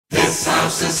This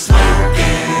house is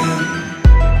smoking,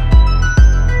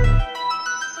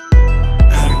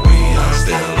 and we are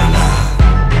still alive.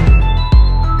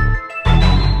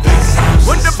 This house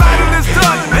when the battle is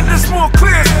done and the smoke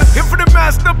clears, infinite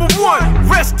mass #1,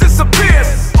 rest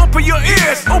disappears. Open your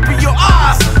ears, open your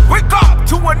eyes, wake up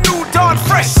to a new dawn,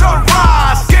 fresh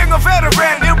sunrise. Gang of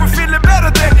veteran, and we're feeling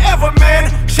better than ever, man.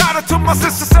 Shout out to my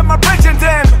sisters and my brethren,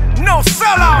 then. No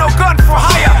sellout, no gun for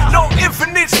hire, no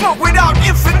infinite smoke without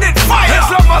infinite fire. Es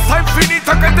la masa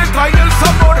infinita que te trae el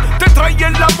sabor, te trae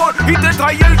el amor y te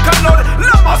trae el calor.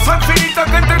 La masa infinita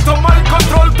que te toma el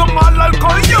control, toma el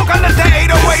alcohol. You can let the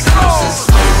 808 flow.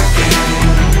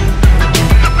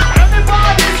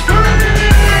 Everybody's free.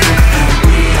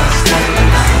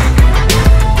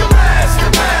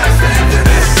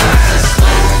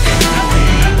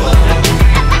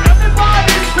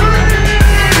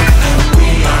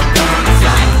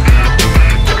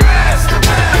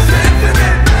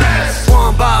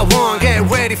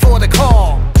 For the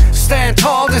call, stand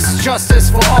tall, this is justice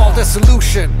for all. The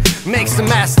solution makes the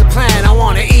master plan. I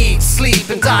wanna eat, sleep,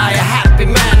 and die a happy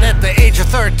man at the age of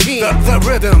 13. The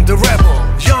rhythm, the rebel,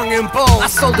 young and bold. I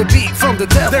stole the beat from the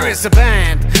devil. There is a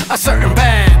band, a certain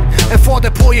band, and for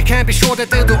the poor you can be sure that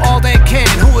they'll do all they can.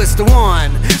 Who is the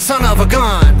one, son of a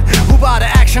gun, who by the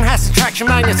action has attraction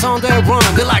magnets on their run?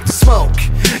 They like to smoke,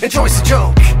 enjoys a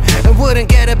joke, and wouldn't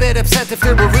get a bit upset if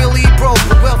they were really broke.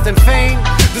 With wealth and fame,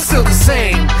 they're still the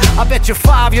same. I bet you're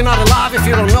 5, you're not alive if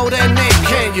you don't know their name.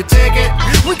 Can you dig it?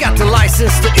 We got the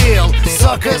license to ill.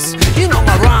 Suckers, you know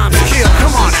my rhymes kill.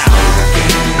 Come on now.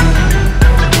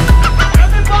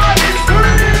 Everybody's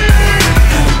free.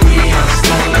 and we are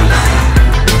still alive.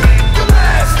 The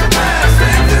mass,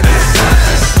 into this house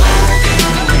is smoking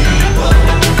people.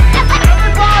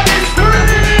 Everybody's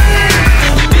free.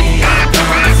 And we are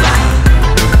gonna fly.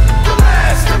 The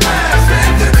mass,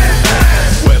 into this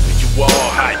house. Wherever you are,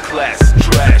 high class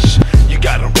trash, you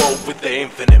gotta roll with the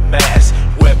infinite mass.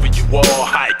 Wherever you are,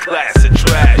 high class and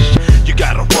trash, you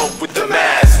gotta roll with the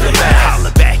mass, the mass.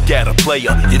 Holla back at a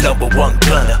player, your #1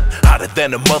 gunner, hotter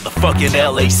than a motherfucking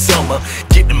LA summer.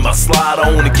 Getting my slide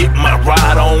on and getting my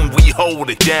ride on, we hold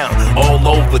it down all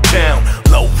over town.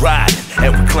 Low riding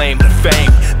and we claim the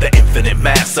fame, the infinite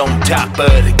mass on top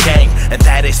of the game. And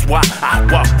that is why I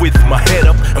walk with my head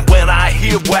up, and when I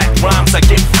hear whack rhymes I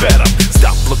get fed up.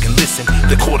 Stop, look and listen,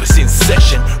 the quarter's in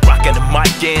session. Rocking the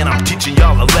mic and I'm teaching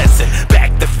y'all a lesson.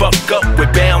 Back the fuck up,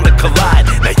 we're bound to collide.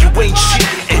 Now you ain't shit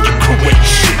and your crew ain't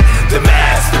shit. The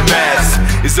mass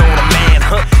is on a man,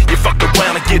 huh? You fuck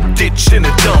around and get ditched in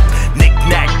a dump.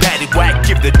 Knick-knack, paddywhack,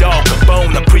 give the dog a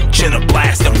bone. I'm preaching a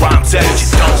blast